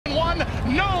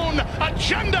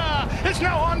Agenda is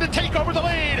now on to take over the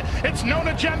lead. It's Known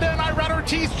Agenda and Irad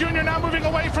Ortiz Jr. now moving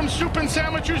away from Soup and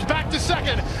Sandwich, who's back to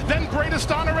second. Then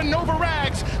Greatest Honor and Nova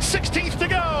Rags, 16th to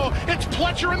go. It's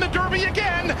Pletcher in the Derby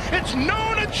again. It's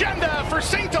Known Agenda for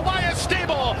St. Elias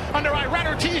Stable under Irad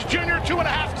Ortiz Jr.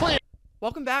 2.5 clear.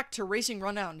 Welcome back to Racing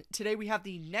Rundown. Today we have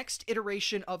the next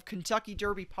iteration of Kentucky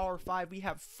Derby Power 5. We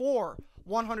have 4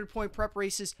 100-point prep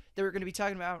races that we're going to be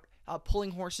talking about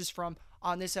pulling horses from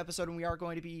on this episode, and we are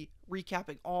going to be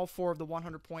recapping all 4 of the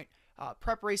 100-point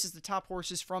prep races, the top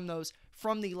horses from those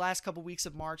from the last couple weeks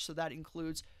of March. So that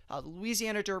includes the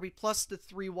Louisiana Derby plus the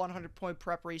 3 100-point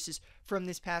prep races from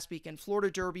this past weekend: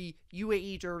 Florida Derby,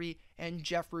 UAE Derby, and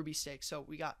Jeff Ruby Stakes. So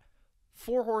we got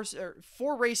 4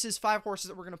 races, 5 horses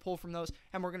that we're going to pull from those,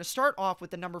 and we're going to start off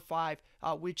with the number 5,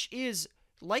 which is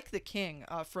Like the King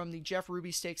from the Jeff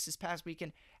Ruby Stakes this past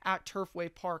weekend at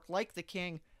Turfway Park. Like the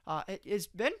King it has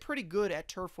been pretty good at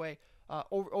Turfway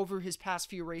over his past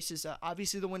few races.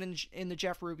 Obviously the win in the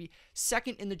Jeff Ruby,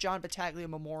 second in the John Battaglia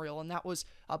Memorial, and that was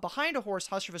behind a horse,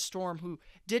 Hush of a Storm, who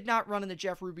did not run in the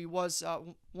Jeff Ruby, was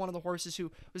one of the horses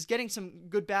who was getting some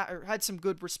good had some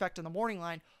good respect on the morning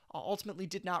line. Ultimately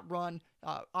did not run,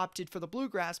 opted for the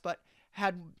Bluegrass, but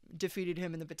had defeated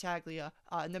him in the Battaglia.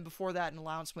 And then before that, an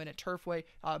allowance win at Turfway.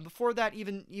 Before that,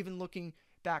 even looking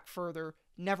back further,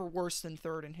 never worse than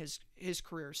third in his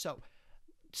career. So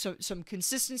some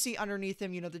consistency underneath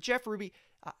him. You know, the Jeff Ruby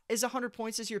is 100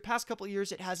 points this year. Past couple of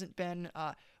years, it hasn't been,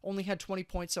 only had 20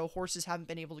 points, so horses haven't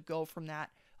been able to go from that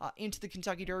into the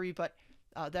Kentucky Derby. But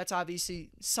that's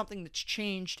obviously something that's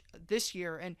changed this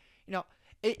year. And, you know,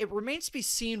 it remains to be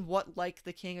seen what Like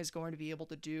the King is going to be able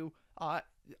to do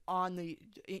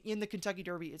in the Kentucky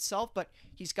Derby itself, but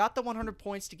he's got the 100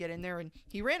 points to get in there, and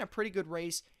he ran a pretty good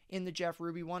race in the Jeff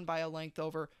Ruby, won by a length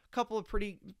over a couple of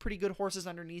pretty good horses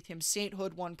underneath him.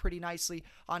 Sainthood won pretty nicely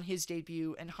on his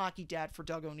debut, and Hockey Dad for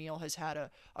Doug O'Neill has had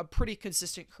a pretty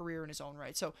consistent career in his own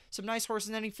right. So some nice horses,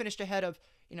 and then he finished ahead of,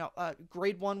 you know,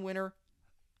 Grade 1 winner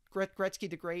Gretzky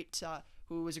the Great,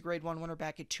 who was a Grade 1 winner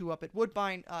back at 2 up at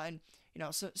Woodbine, and you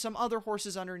know, some other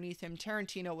horses underneath him.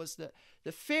 Tarantino was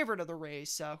the favorite of the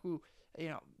race, who, you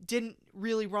know, didn't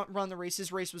really run the race.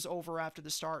 His race was over after the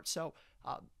start, so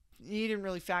he didn't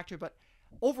really factor. But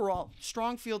overall,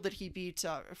 strong field that he beat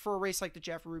for a race like the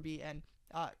Jeff Ruby, and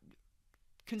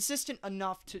consistent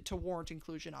enough to warrant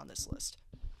inclusion on this list.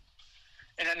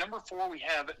 And at number 4, we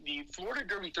have the Florida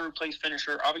Derby third place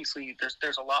finisher. Obviously,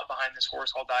 there's a lot behind this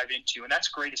horse I'll dive into, and that's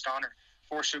Greatest Honor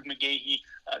for Shug McGaughey.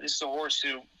 This is a horse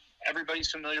who everybody's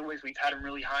familiar with. We've had him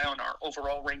really high on our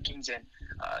overall rankings and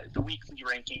the weekly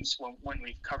rankings when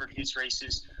we've covered his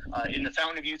races in the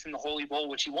Fountain of Youth and the Holy Bowl,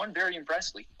 which he won very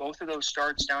impressively. Both of those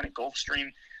starts down at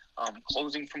Gulfstream,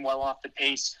 closing from well off the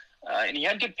pace. And he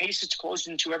had good paces to close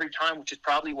into every time, which is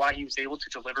probably why he was able to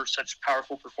deliver such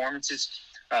powerful performances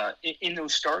in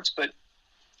those starts. But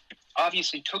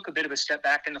obviously took a bit of a step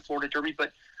back in the Florida Derby.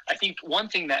 But I think one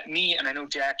thing that me, and I know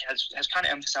Jack has kind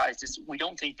of emphasized, is we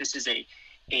don't think this is a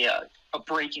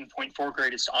breaking point for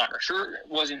Greatest Honor. Sure, it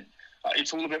wasn't.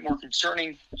 It's a little bit more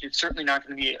concerning. It's certainly not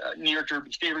going to be a near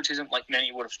Derby favoritism like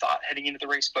many would have thought heading into the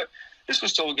race. But this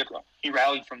was still a good run. He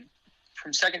rallied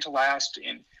from second to last,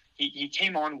 and he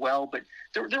came on well. But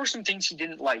there were some things he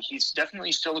didn't like. He's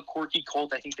definitely still a quirky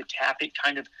colt. I think the Tappet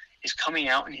kind of is coming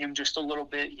out in him just a little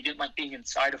bit. He didn't like being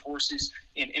inside of horses.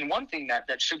 And one thing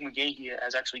that Shug McGaughey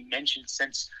has actually mentioned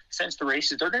since the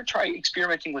race is they're going to try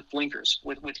experimenting with blinkers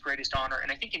with Greatest Honor.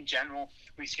 And I think in general,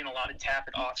 we've seen a lot of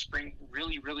Tappet offspring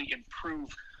really, really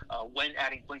improve when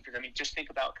adding blinkers. I mean, just think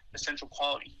about Essential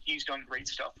Quality. He's done great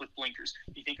stuff with blinkers.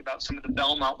 You think about some of the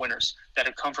Belmont winners that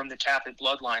have come from the Tappet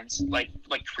bloodlines, like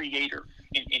Creator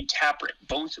and Tappet.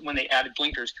 Both, when they added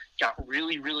blinkers, got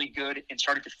really, really good and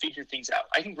started to figure things out.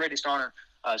 I think Greatest Honor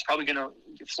is probably going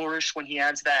to flourish when he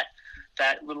adds that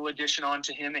little addition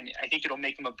onto him, and I think it'll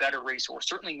make him a better racehorse.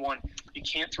 Certainly one you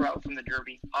can't throw out from the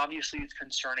Derby. Obviously, it's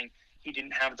concerning he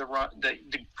didn't have the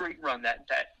great run that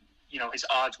you know his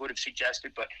odds would have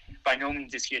suggested, but by no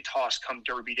means is he a toss come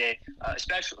Derby day.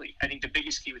 Especially, I think the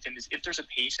biggest key with him is if there's a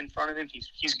pace in front of him,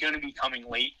 he's going to be coming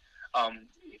late.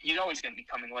 He's always going to be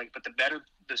coming late, but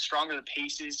the stronger the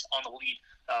pace is on the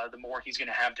lead, the more he's going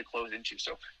to have to close into.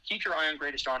 So keep your eye on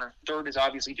Greatest Honor. Third is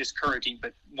obviously discouraging,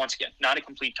 but once again, not a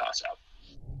complete toss-out.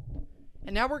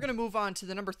 And now we're going to move on to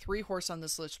the number 3 horse on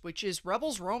this list, which is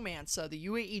Rebels Romance, the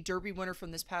UAE Derby winner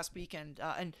from this past weekend.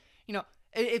 And, you know,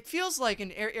 it feels like,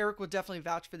 and Eric will definitely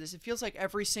vouch for this, it feels like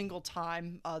every single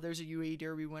time there's a UAE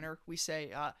Derby winner, we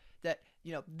say that,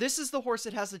 you know, this is the horse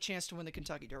that has the chance to win the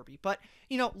Kentucky Derby. But,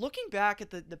 you know, looking back at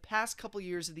the past couple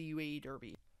years of the UAE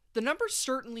Derby, The numbers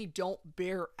certainly don't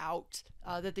bear out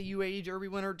that the UAE Derby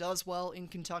winner does well in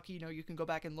Kentucky. You can go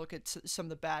back and look at some of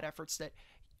the bad efforts that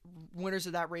winners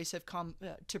of that race have come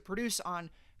to produce on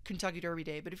Kentucky Derby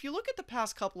Day. But if you look at the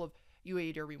past couple of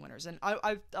UAE Derby winners, and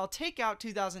I'll take out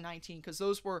 2019 because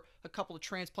those were a couple of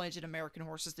transplanted American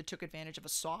horses that took advantage of a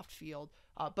soft field.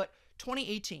 But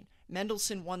 2018,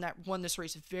 Mendelssohn won this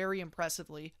race very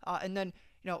impressively, and then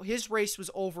his race was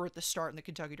over at the start in the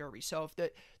Kentucky Derby. So if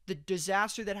the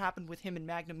disaster that happened with him and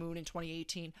Magna Moon in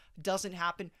 2018 doesn't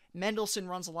happen, Mendelssohn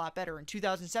runs a lot better. In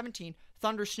 2017,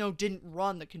 Thunder Snow didn't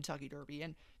run the Kentucky Derby,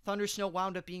 and Thunder Snow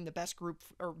wound up being the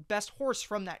best horse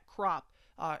from that crop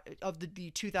of the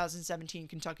 2017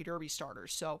 Kentucky Derby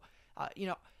starters. So,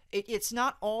 it's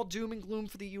not all doom and gloom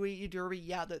for the UAE Derby.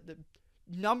 Yeah, the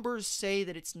numbers say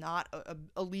that it's not a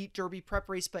elite Derby prep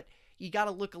race, but you got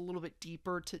to look a little bit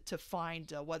deeper to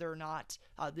find whether or not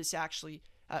this actually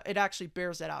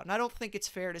bears that out. And I don't think it's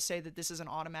fair to say that this is an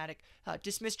automatic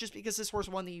dismiss just because this horse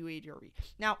won the UAE Derby.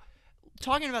 Now,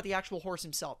 talking about the actual horse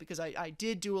himself, because I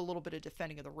did do a little bit of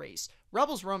defending of the race,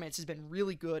 Rebels Romance has been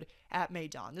really good at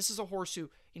Meydan. This is a horse who,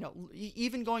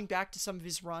 even going back to some of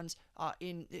his runs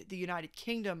in the United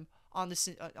Kingdom on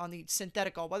the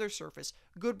synthetic all-weather surface,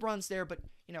 good runs there, but,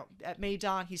 at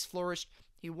Meydan, he's flourished.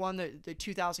 He won the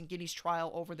 2,000 Guineas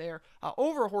trial over there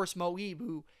over a horse, Moeeb,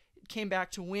 who came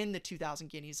back to win the 2,000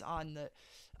 Guineas on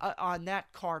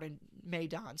that card in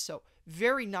Meydan. So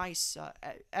very nice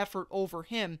effort over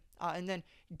him, and then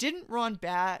didn't run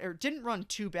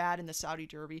too bad in the Saudi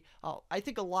Derby. I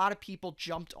think a lot of people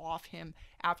jumped off him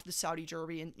after the Saudi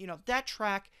Derby, and that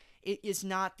track, it is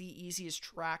not the easiest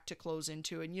track to close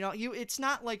into. And it's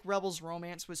not like Rebels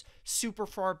Romance was super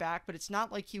far back, but it's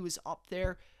not like he was up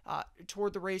there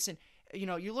toward the race. And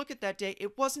you look at that day,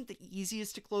 it wasn't the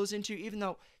easiest to close into, even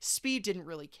though speed didn't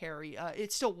really carry.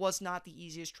 It still was not the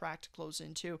easiest track to close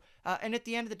into. And at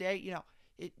the end of the day,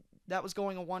 that was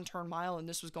going a one-turn mile, and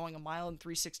this was going a mile and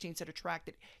 3/16 at a track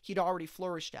that he'd already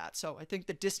flourished at. So I think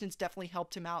the distance definitely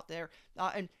helped him out there.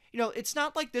 And it's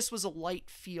not like this was a light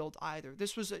field either.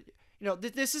 This was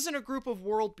this isn't a group of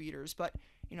world beaters, but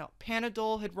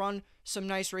Panadol had run some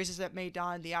nice races at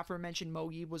Meydan. The aforementioned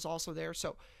Moeeb was also there,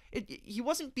 so he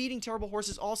wasn't beating terrible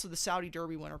horses. Also, the Saudi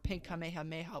Derby winner, Pink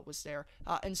Kamehameha, was there,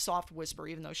 and Soft Whisper,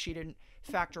 even though she didn't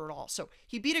factor at all. So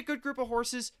he beat a good group of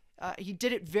horses. He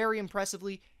did it very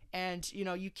impressively, and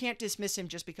you can't dismiss him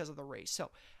just because of the race.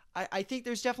 So I think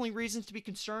there's definitely reasons to be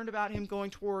concerned about him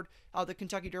going toward the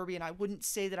Kentucky Derby, and I wouldn't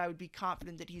say that I would be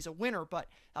confident that he's a winner, but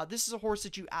this is a horse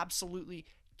that you absolutely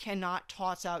cannot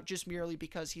toss out just merely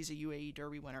because he's a UAE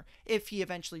Derby winner, if he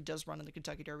eventually does run in the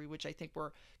Kentucky Derby, which I think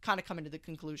we're kind of coming to the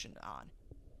conclusion on.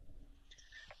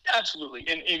 Absolutely.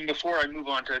 And before I move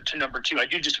on to number two, I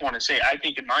do just want to say, I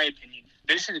think, in my opinion,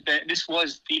 this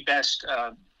was the best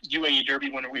UAE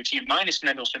Derby winner we've seen, minus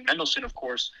Mendelssohn. Mendelssohn, of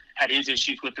course, had his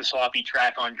issues with the sloppy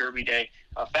track on Derby Day.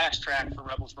 A fast track for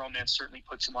Rebels Romance certainly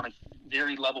puts him on a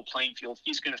very level playing field.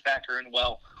 He's going to factor in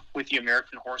well with the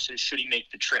American horses should he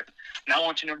make the trip. Now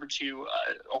on to number two,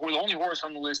 the only horse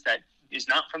on the list that is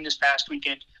not from this past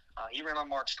weekend. He ran on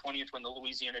March 20th when the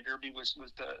Louisiana Derby was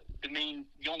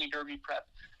the only Derby prep,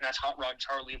 and that's Hot Rod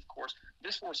Charlie, of course.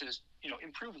 This horse has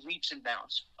improved leaps and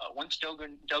bounds. Once Doug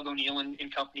O'Neill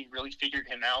and company really figured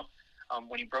him out,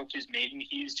 when he broke his maiden,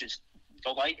 he's just the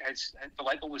light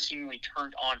bulb was seemingly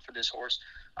turned on for this horse.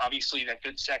 Obviously, that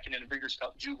good second in the Breeders'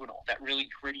 Cup Juvenile, that really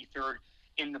gritty third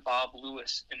in the Bob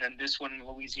Lewis, and then this one in the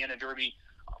Louisiana Derby.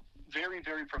 Very,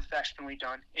 very professionally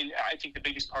done. And I think the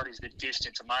biggest part is the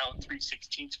distance, 1 mile and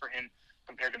 3/16 for him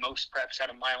compared to most preps at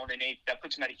 1 mile and an 1/8. That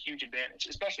puts him at a huge advantage,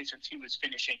 especially since he was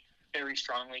finishing very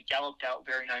strongly, galloped out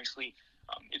very nicely.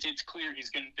 It's clear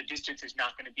the distance is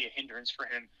not going to be a hindrance for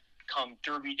him come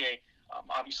Derby Day.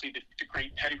 Obviously, the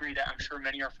great pedigree that I'm sure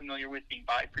many are familiar with, being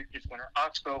by previous winner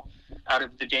Oxbow out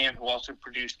of the Dam, who also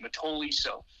produced Matoli.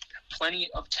 So plenty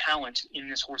of talent in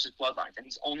this horse's bloodline, and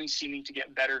he's only seeming to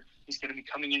get better. He's going to be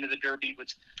coming into the Derby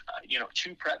with,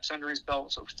 2 preps under his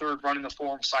belt, so third run in the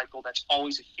form cycle. That's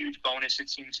always a huge bonus, it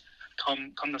seems,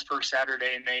 come the first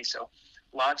Saturday in May. So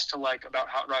lots to like about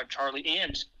Hot Rod Charlie,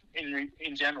 and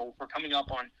in general, we're coming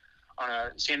up on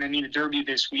a Santa Anita Derby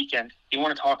this weekend. You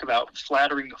want to talk about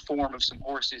flattering the form of some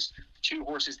horses, 2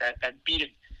 horses that beat him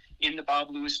in the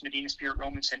Bob Lewis Medina Spirit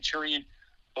Roman Centurion.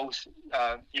 Both,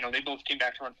 they both came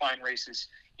back to run fine races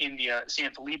in the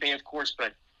San Felipe, of course,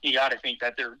 but you got to think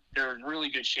that they're in really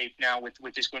good shape now with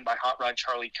this win by Hot Rod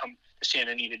Charlie come the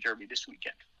Santa Anita Derby this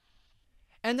weekend.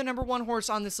 And the number 1 horse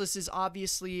on this list is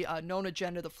obviously Known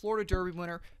Agenda, the Florida Derby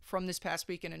winner from this past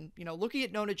weekend. And, looking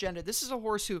at Known Agenda, this is a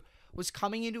horse who was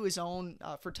coming into his own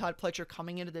for Todd Pletcher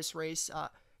coming into this race.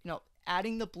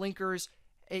 adding the blinkers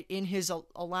in his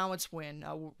allowance win,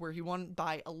 where he won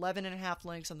by 11.5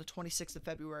 lengths on the 26th of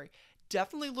February,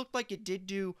 definitely looked like it did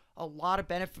do a lot of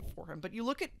benefit for him. But you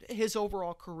look at his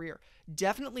overall career,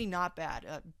 definitely not bad.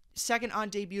 Second on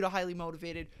debut to Highly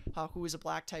Motivated, who was a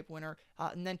black type winner,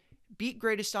 and then beat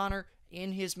Greatest Honor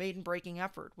in his maiden breaking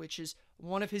effort, which is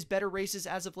one of his better races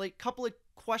as of late. Couple of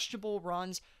questionable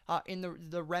runs in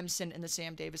the Remsen and the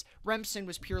Sam Davis. Remsen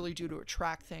was purely due to a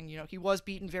track thing. He was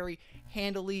beaten very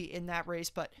handily in that race,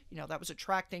 but that was a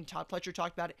track thing. Todd Pletcher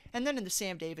talked about it. And then in the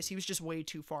Sam Davis, he was just way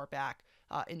too far back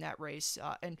in that race.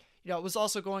 And it was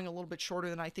also going a little bit shorter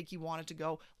than I think he wanted to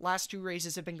go. Last two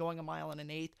races have been going 1 1/8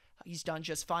 miles. He's done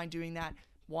just fine doing that.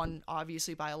 Won,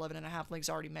 obviously, by 11.5 lengths.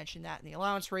 Already mentioned that in the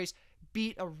allowance race.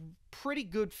 Beat a pretty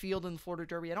good field in the Florida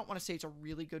Derby. I don't want to say it's a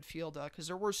really good field because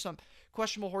there were some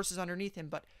questionable horses underneath him,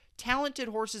 but talented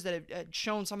horses that have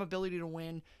shown some ability to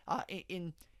win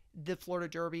in the Florida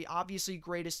Derby. Obviously,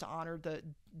 Greatest Honor,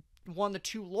 won the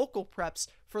 2 local preps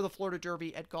for the Florida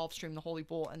Derby at Gulfstream, the Holy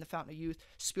Bull and the Fountain of Youth.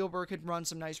 Spielberg had run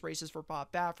some nice races for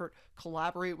Bob Baffert.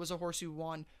 Collaborate was a horse who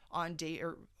won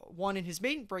in his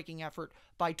maiden breaking effort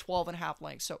by 12.5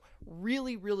 lengths. So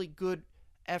really, really good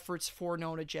efforts for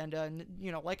Known Agenda. And,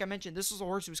 like I mentioned, this was a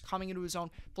horse who was coming into his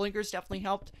own. Blinkers definitely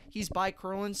helped. He's by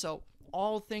Curlin, so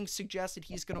all things suggested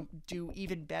he's going to do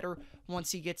even better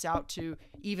once he gets out to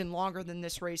even longer than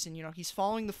this race. And, he's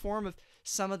following the form of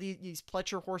some of these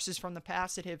Pletcher horses from the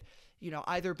past that have,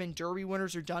 either been Derby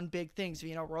winners or done big things.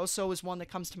 Rosso is one that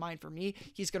comes to mind for me.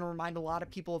 He's going to remind a lot of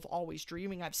people of Always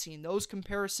Dreaming. I've seen those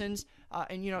comparisons.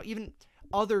 And, even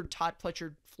other Todd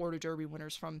Pletcher Florida Derby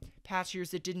winners from past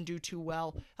years that didn't do too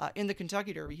well in the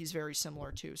Kentucky Derby, he's very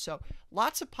similar to. So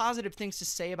lots of positive things to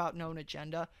say about Known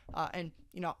Agenda. And,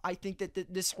 I think that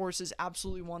this horse is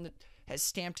absolutely one that has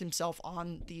stamped himself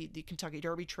on the Kentucky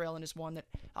Derby trail and is one that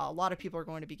a lot of people are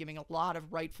going to be giving a lot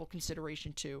of rightful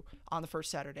consideration to on the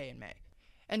first Saturday in May.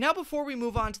 And now, before we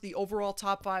move on to the overall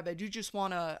top 5, I do just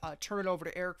want to turn it over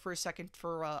to Eric for a second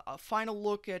for a final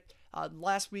look at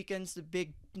last weekend's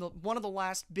one of the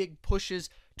last big pushes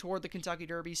toward the Kentucky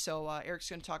Derby. So Eric's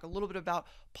going to talk a little bit about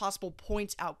possible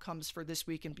points outcomes for this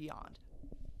week and beyond.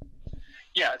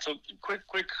 Yeah, so quick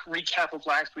recap of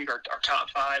last week. Our top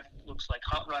 5 looks like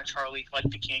Hot Rod Charlie, Like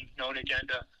the King, Known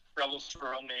Agenda, Rebels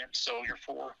for Romance. So your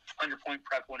 400-point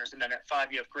prep winners, and then at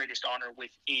 5 you have Greatest Honor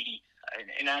with 80.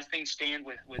 And as things stand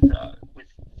with the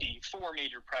 4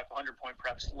 major prep 100-point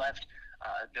preps left,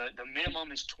 the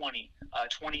minimum is 20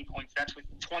 points. That's with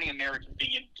 20 Americans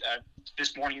being in.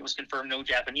 This morning it was confirmed no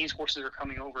Japanese horses are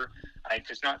coming over. It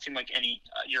does not seem like any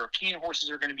European horses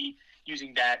are going to be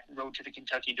using that road to the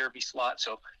Kentucky Derby slot.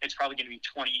 So it's probably going to be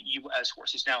 20 U.S.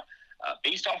 horses. Now,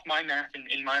 based off my math and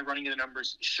in my running of the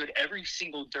numbers, should every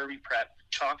single Derby prep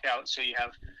chalked out, so you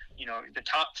have, the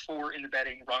top 4 in the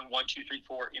betting run 1, 2, 3,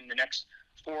 4 in the next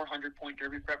 400-point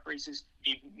Derby prep races,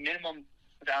 the minimum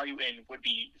value in would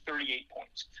be 38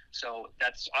 points. So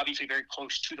that's obviously very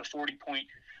close to the 40-point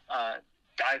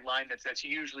guideline that's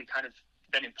usually kind of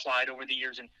been implied over the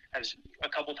years and has a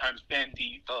couple times been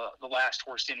the last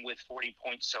horse in with 40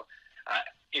 points. So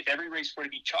if every race were to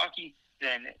be chalky,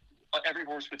 then every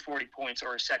horse with 40 points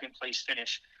or a second place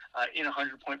finish in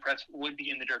 100-point preps would be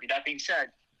in the Derby. That being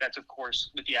said, that's of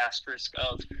course with the asterisk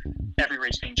of every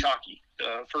race being chalky.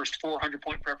 The first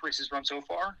 400-point prep races run so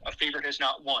far, a favorite has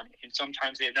not won, and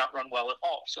sometimes they have not run well at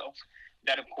all. So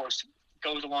that of course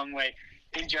goes a long way.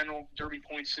 In general, Derby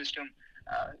point system,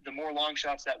 the more long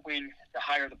shots that win, the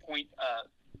higher the point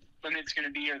limit's going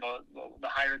to be, or the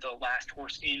higher the last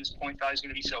horse in's point value is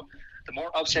going to be. So the more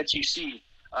upsets you see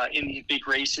in these big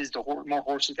races, the more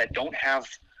horses that don't have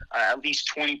at least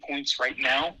 20 points right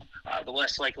now, the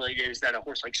less likely it is that a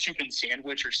horse like Supin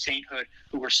Sandwich or Sainthood,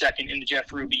 who were second in the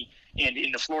Jeff Ruby and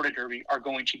in the Florida Derby, are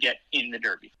going to get in the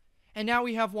Derby. And now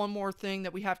we have one more thing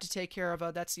that we have to take care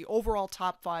of. That's the overall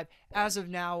top 5 as of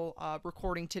now,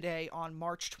 recording today on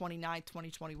March 29th,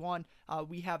 2021.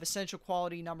 We have Essential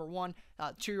Quality number 1.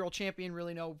 2-year-old champion,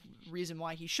 really no reason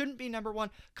why he shouldn't be number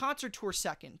 1. Concert Tour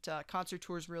second. Concert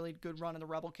Tour's really good run, and the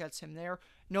Rebel gets him there.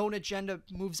 Known Agenda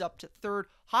moves up to 3rd.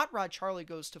 Hot Rod Charlie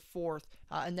goes to 4th.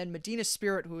 And then Medina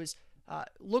Spirit, who is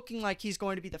looking like he's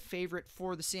going to be the favorite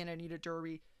for the Santa Anita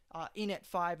Derby, in at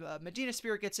 5. Medina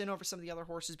Spirit gets in over some of the other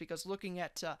horses because looking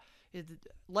at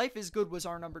Life is Good was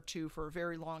our number 2 for a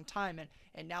very long time,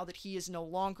 and now that he is no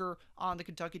longer on the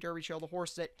Kentucky Derby trail, the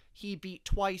horse that he beat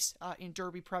twice in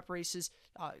Derby prep races,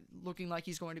 looking like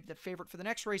he's going to be the favorite for the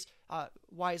next race,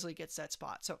 wisely gets that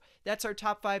spot. So that's our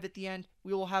top 5 at the end.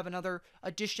 We will have another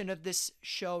edition of this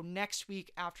show next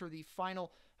week after the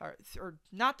final, or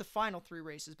not the final 3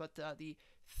 races, but the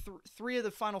three of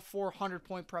the final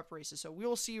 400-point prep races. So we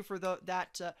will see you for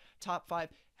that top 5.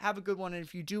 Have a good one, and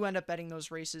if you do end up betting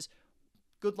those races,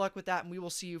 good luck with that, and we will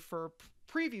see you for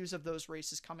previews of those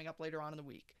races coming up later on in the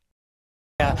week.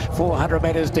 400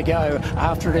 metres to go.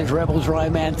 After it is Rebels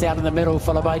Romance out in the middle,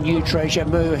 followed by New Treasure,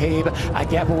 Muhib. A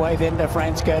gap away then to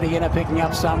France Godiana, picking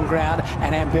up some ground,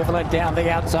 and Ambivalent down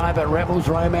the outside, but Rebels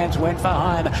Romance went for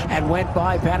home and went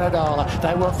by Panadol.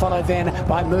 They were followed then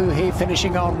by Muhib,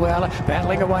 finishing on well,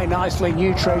 battling away nicely.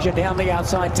 New Treasure down the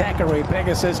outside, Thackeray,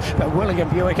 Pegasus, but William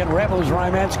Buick and Rebels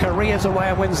Romance careers away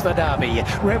and wins the Derby.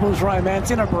 Rebels Romance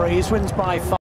in a breeze, wins by 5.